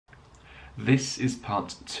This is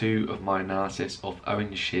part 2 of my analysis of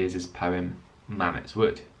Owen Sheers' poem Mametz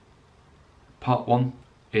Wood. Part 1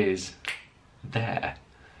 is there.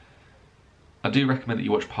 I do recommend that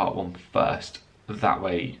you watch part 1 first, that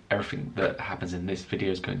way everything that happens in this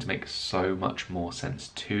video is going to make so much more sense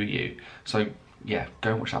to you. So yeah,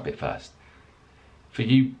 go and watch that bit first. For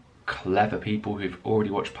you clever people who've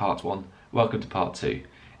already watched part 1, welcome to part 2.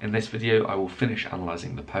 In this video I will finish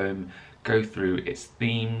analysing the poem, go through its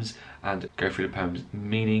themes, and go through the poem's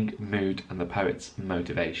meaning, mood, and the poet's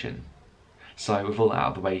motivation. So with all that out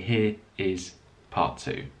of the way, here is part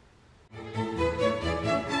 2.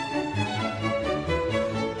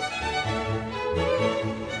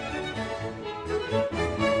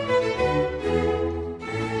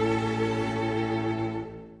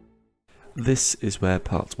 This is where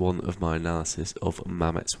part 1 of my analysis of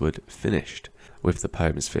Mametz Wood finished, with the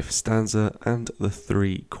poem's 5th stanza and the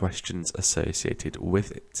 3 questions associated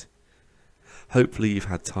with it. Hopefully you've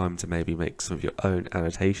had time to maybe make some of your own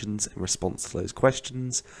annotations in response to those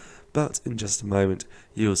questions, but in just a moment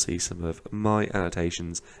you'll see some of my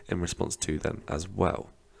annotations in response to them as well.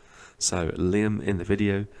 So Liam in the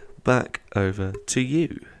video, back over to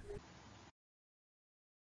you.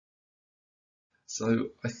 So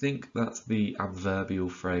I think that the adverbial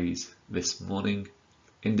phrase this morning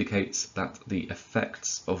indicates that the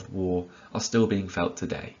effects of war are still being felt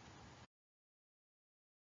today.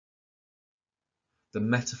 The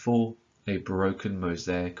metaphor, a broken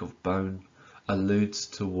mosaic of bone, alludes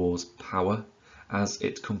to war's power as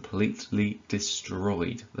it completely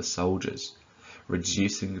destroyed the soldiers,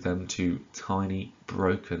 reducing them to tiny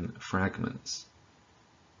broken fragments.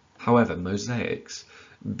 However, mosaics,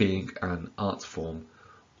 being an art form,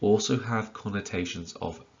 also have connotations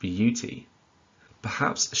of beauty.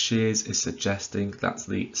 Perhaps Sheers is suggesting that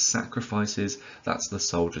the sacrifices that the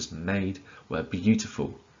soldiers made were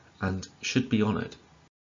beautiful and should be honoured.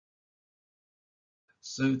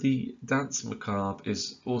 So the Danse Macabre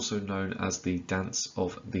is also known as the Dance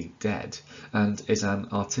of the Dead and is an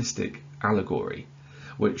artistic allegory,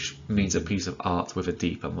 which means a piece of art with a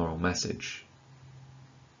deeper moral message.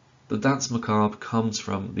 The Danse Macabre comes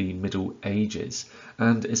from the Middle Ages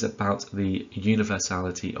and is about the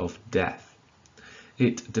universality of death.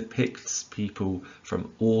 It depicts people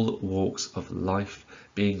from all walks of life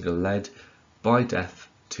being led by death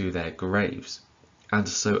to their graves, and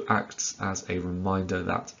so acts as a reminder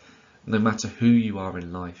that no matter who you are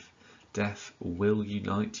in life, death will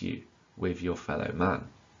unite you with your fellow man.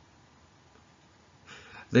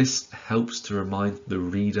 This helps to remind the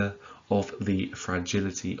reader of the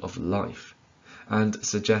fragility of life, and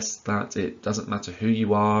suggests that it doesn't matter who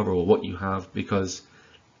you are or what you have, because,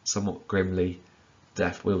 somewhat grimly,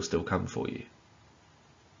 death will still come for you.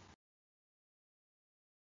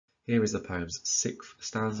 Here is the poem's 6th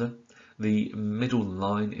stanza. The middle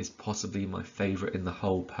line is possibly my favourite in the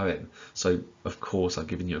whole poem, so of course I've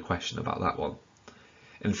given you a question about that one.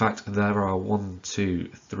 In fact, there are 1, 2,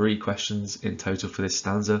 3 questions in total for this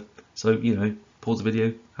stanza, so, pause the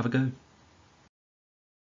video, have a go.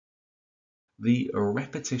 The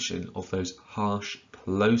repetition of those harsh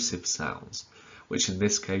plosive sounds, which in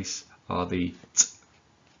this case are the t,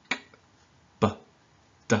 k, b,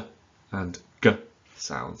 d and g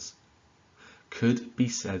sounds, could be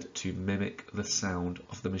said to mimic the sound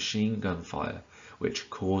of the machine gun fire which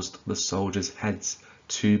caused the soldiers' heads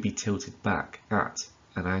to be tilted back at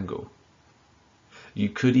an angle. You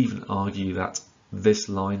could even argue that this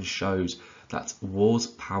line shows that war's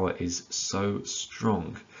power is so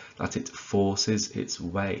strong that it forces its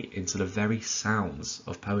way into the very sounds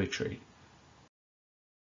of poetry.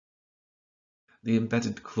 The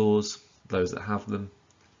embedded clause, those that have them,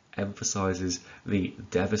 emphasises the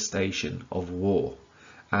devastation of war,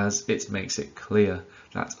 as it makes it clear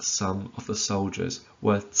that some of the soldiers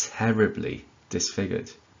were terribly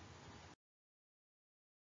disfigured.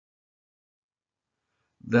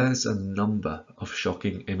 There's a number of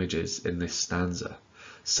shocking images in this stanza,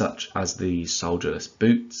 such as the soldierless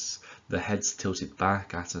boots, the heads tilted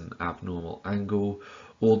back at an abnormal angle,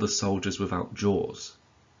 or the soldiers without jaws.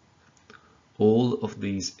 All of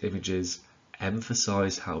these images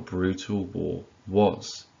emphasize how brutal war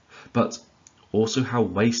was, but also how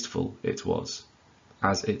wasteful it was,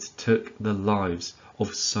 as it took the lives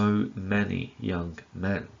of so many young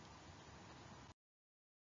men.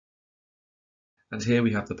 And here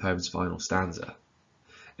we have the poem's final stanza.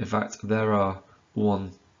 In fact, there are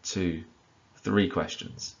 1, 2, 3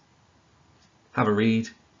 questions. Have a read,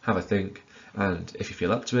 have a think, and if you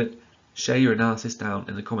feel up to it, share your analysis down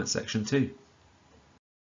in the comments section too.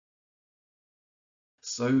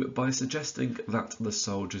 So by suggesting that the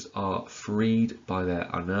soldiers are freed by their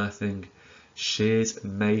unearthing, Sheers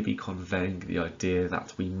may be conveying the idea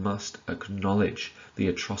that we must acknowledge the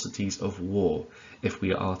atrocities of war if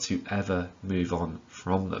we are to ever move on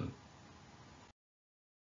from them.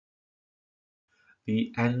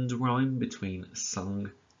 The end rhyme between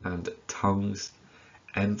sung and tongues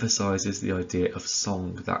emphasises the idea of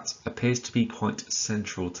song that appears to be quite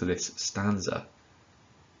central to this stanza.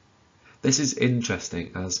 This is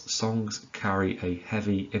interesting as songs carry a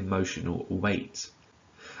heavy emotional weight,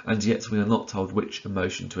 and yet we are not told which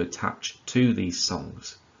emotion to attach to these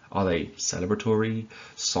songs. Are they celebratory,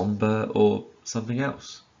 sombre, or something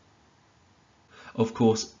else? Of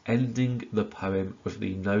course, ending the poem with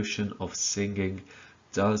the notion of singing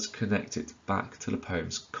does connect it back to the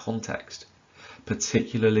poem's context,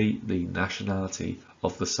 particularly the nationality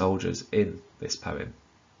of the soldiers in this poem.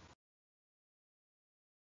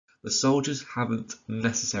 The soldiers haven't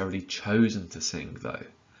necessarily chosen to sing though.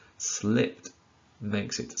 Slipped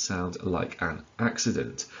makes it sound like an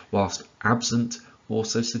accident, whilst absent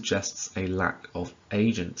also suggests a lack of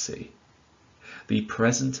agency. The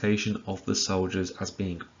presentation of the soldiers as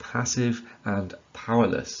being passive and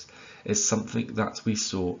powerless is something that we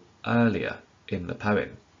saw earlier in the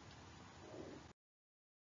poem.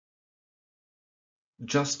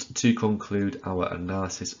 Just to conclude our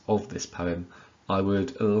analysis of this poem, I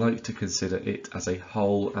would like to consider it as a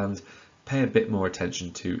whole and pay a bit more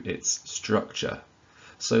attention to its structure.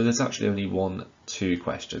 So there's actually only two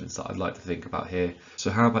questions that I'd like to think about here.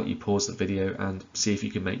 So how about you pause the video and see if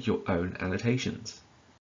you can make your own annotations.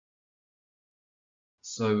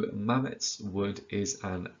 So Mametz Wood is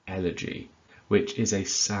an elegy, which is a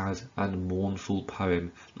sad and mournful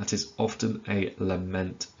poem that is often a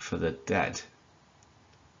lament for the dead.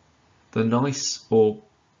 The nice or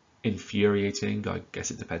infuriating, I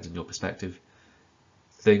guess it depends on your perspective,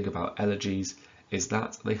 thing about elegies is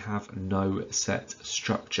that they have no set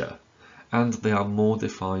structure and they are more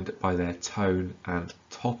defined by their tone and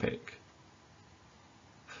topic.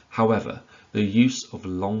 However, the use of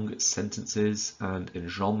long sentences and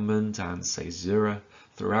enjambment and caesura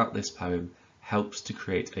throughout this poem helps to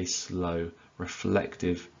create a slow,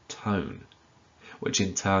 reflective tone, which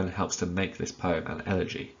in turn helps to make this poem an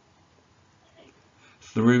elegy.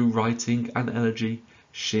 Through writing an elegy,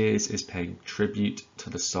 Sheers is paying tribute to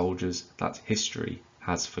the soldiers that history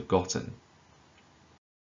has forgotten.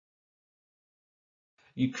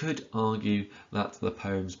 You could argue that the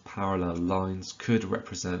poem's parallel lines could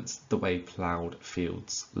represent the way ploughed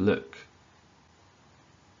fields look.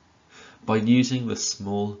 By using the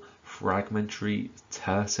small fragmentary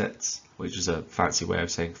tercets, which is a fancy way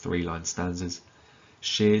of saying 3-line stanzas,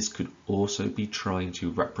 Sheers could also be trying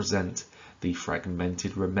to represent the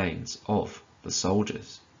fragmented remains of the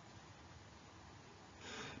soldiers.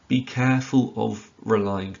 Be careful of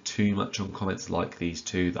relying too much on comments like these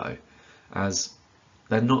two though, as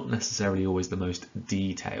they're not necessarily always the most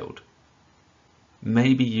detailed.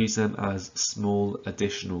 Maybe use them as small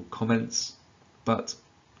additional comments, but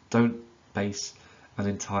don't base an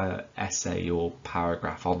entire essay or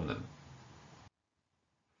paragraph on them.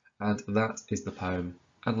 And that is the poem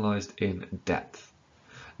analysed in depth.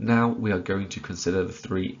 Now we are going to consider the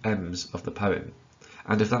 3 M's of the poem,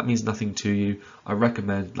 and if that means nothing to you, I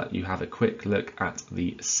recommend that you have a quick look at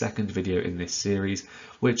the second video in this series,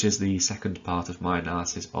 which is the second part of my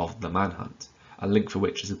analysis of The Manhunt, a link for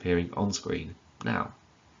which is appearing on screen now.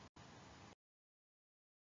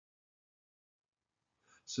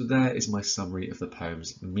 So there is my summary of the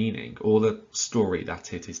poem's meaning, or the story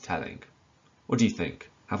that it is telling. What do you think?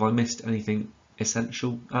 Have I missed anything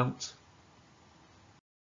essential out?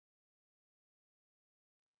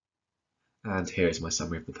 And here is my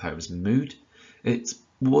summary of the poem's mood. It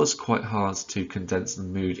was quite hard to condense the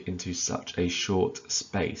mood into such a short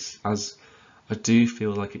space, as I do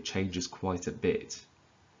feel like it changes quite a bit.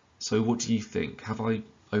 So what do you think? Have I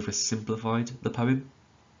oversimplified the poem?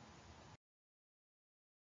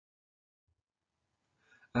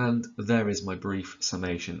 And there is my brief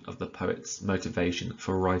summation of the poet's motivation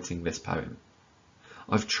for writing this poem.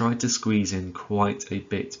 I've tried to squeeze in quite a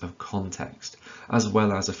bit of context, as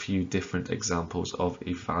well as a few different examples of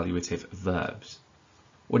evaluative verbs.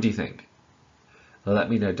 What do you think? Let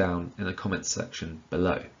me know down in the comments section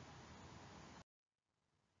below.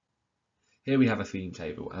 Here we have a theme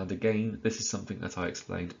table, and again, this is something that I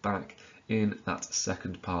explained back in that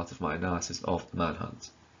second part of my analysis of The Manhunt.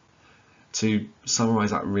 To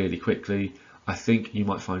summarise that really quickly, I think you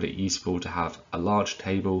might find it useful to have a large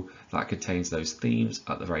table that contains those themes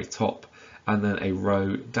at the very top, and then a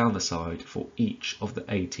row down the side for each of the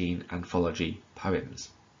 18 anthology poems.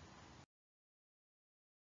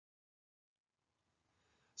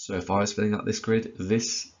 So if I was filling out this grid,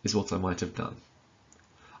 this is what I might have done.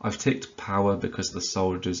 I've ticked power because the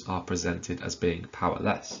soldiers are presented as being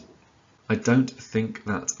powerless. I don't think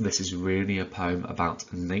that this is really a poem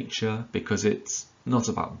about nature because it's not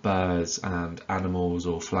about birds and animals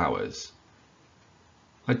or flowers.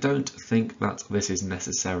 I don't think that this is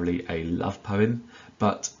necessarily a love poem,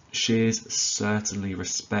 but Sheers certainly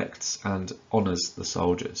respects and honours the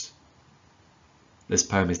soldiers. This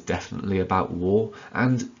poem is definitely about war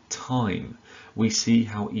and time. We see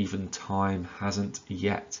how even time hasn't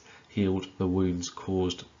yet healed the wounds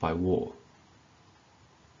caused by war.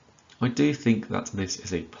 I do think that this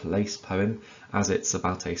is a place poem, as it's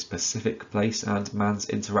about a specific place and man's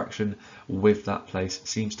interaction with that place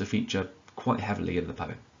seems to feature quite heavily in the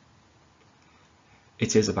poem.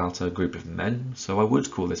 It is about a group of men, so I would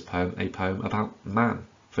call this poem a poem about man,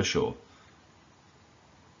 for sure.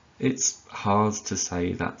 It's hard to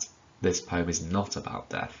say that this poem is not about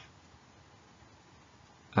death.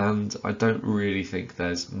 And I don't really think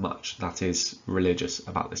there's much that is religious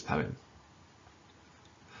about this poem.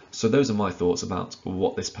 So those are my thoughts about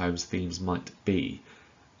what this poem's themes might be.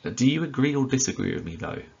 Do you agree or disagree with me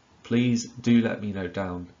though? Please do let me know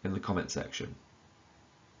down in the comment section.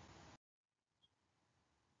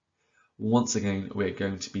 Once again, we're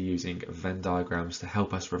going to be using Venn diagrams to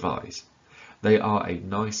help us revise. They are a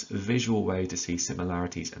nice visual way to see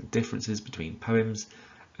similarities and differences between poems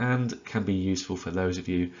and can be useful for those of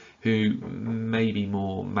you who may be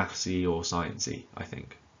more mathsy or sciencey, I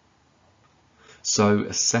think.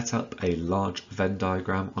 So set up a large Venn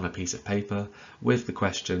diagram on a piece of paper with the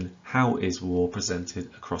question, how is war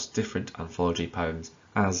presented across different anthology poems,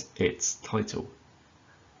 as its title.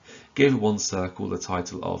 Give one circle the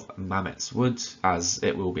title of Mametz Wood, as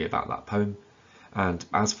it will be about that poem, and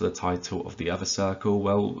as for the title of the other circle,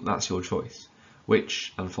 well, that's your choice.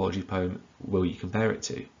 Which anthology poem will you compare it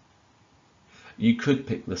to? You could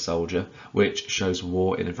pick The Soldier, which shows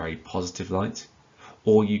war in a very positive light,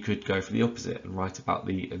 or you could go for the opposite and write about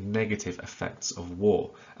the negative effects of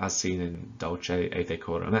war, as seen in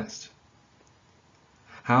WJEC.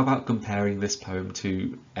 How about comparing this poem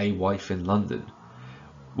to A Wife in London,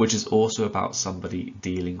 which is also about somebody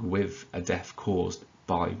dealing with a death caused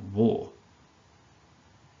by war?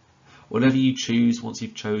 Whatever you choose, once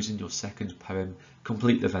you've chosen your second poem,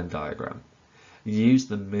 complete the Venn diagram. Use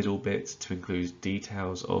the middle bit to include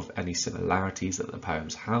details of any similarities that the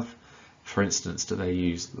poems have. For instance, do they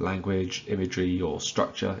use language, imagery or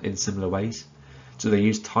structure in similar ways? Do they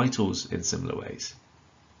use titles in similar ways?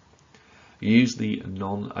 Use the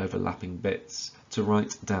non-overlapping bits to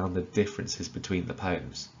write down the differences between the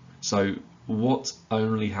poems. So, what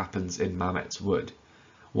only happens in Mametz Wood?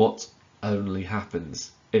 What only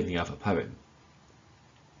happens in the other poem?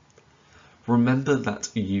 Remember that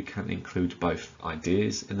you can include both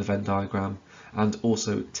ideas in the Venn diagram and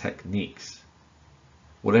also techniques.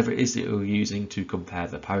 Whatever it is that you're using to compare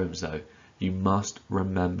the poems though, you must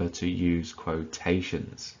remember to use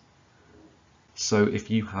quotations. So if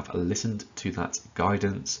you have listened to that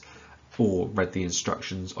guidance or read the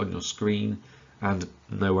instructions on your screen, and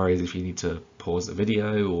no worries if you need to pause the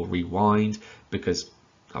video or rewind because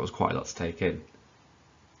that was quite a lot to take in,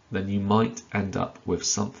 then you might end up with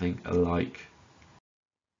something like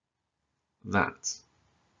that.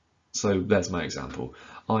 So there's my example.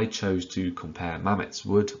 I chose to compare Mametz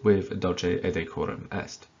Wood with Dolce e Decorum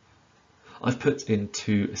Est. I've put in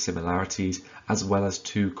two similarities as well as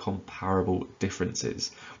two comparable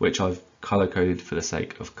differences, which I've colour-coded for the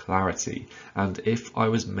sake of clarity, and if I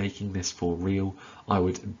was making this for real, I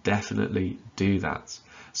would definitely do that,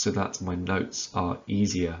 so that my notes are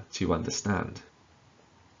easier to understand.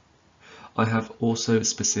 I have also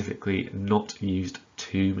specifically not used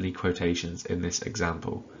too many quotations in this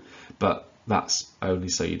example, but that's only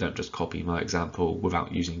so you don't just copy my example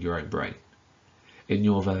without using your own brain. In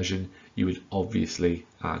your version, you would obviously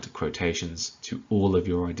add quotations to all of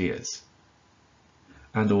your ideas.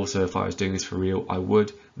 And also, if I was doing this for real, I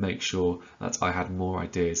would make sure that I had more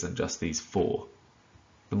ideas than just these 4.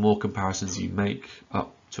 The more comparisons you make,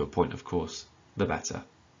 up to a point of course, the better.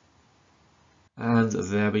 And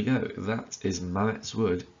there we go, that is Mametz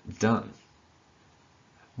Wood done.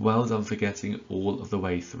 Well done for getting all of the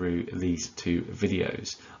way through these 2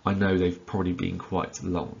 videos. I know they've probably been quite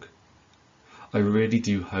long. I really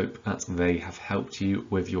do hope that they have helped you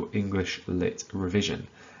with your English Lit revision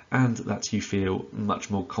and that you feel much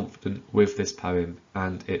more confident with this poem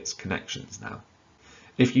and its connections now.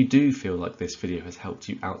 If you do feel like this video has helped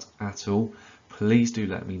you out at all, please do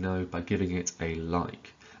let me know by giving it a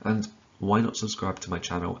like, and why not subscribe to my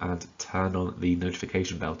channel and turn on the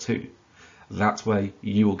notification bell too. That way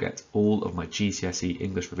you will get all of my GCSE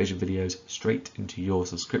English revision videos straight into your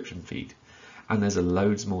subscription feed, and there's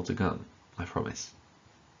loads more to come, I promise.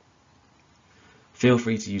 Feel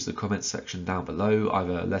free to use the comments section down below,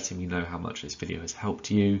 either letting me know how much this video has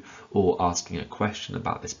helped you, or asking a question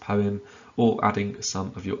about this poem, or adding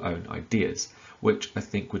some of your own ideas, which I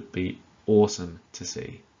think would be awesome to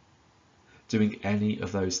see. Doing any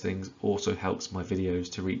of those things also helps my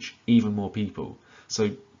videos to reach even more people,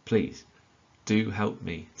 so please do help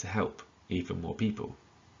me to help even more people.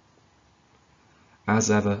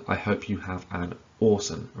 As ever, I hope you have an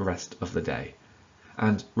awesome rest of the day.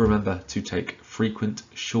 And remember to take frequent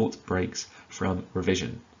short breaks from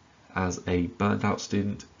revision, as a burnt out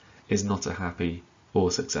student is not a happy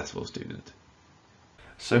or successful student.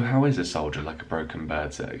 So how is a soldier like a broken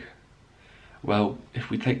bird's egg? Well,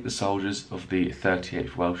 if we take the soldiers of the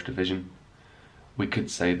 38th Welsh Division, we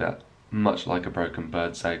could say that, much like a broken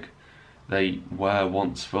bird's egg, they were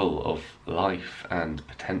once full of life and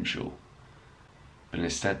potential. But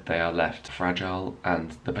instead they are left fragile,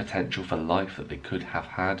 and the potential for life that they could have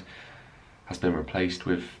had has been replaced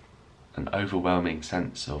with an overwhelming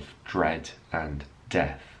sense of dread and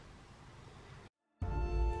death.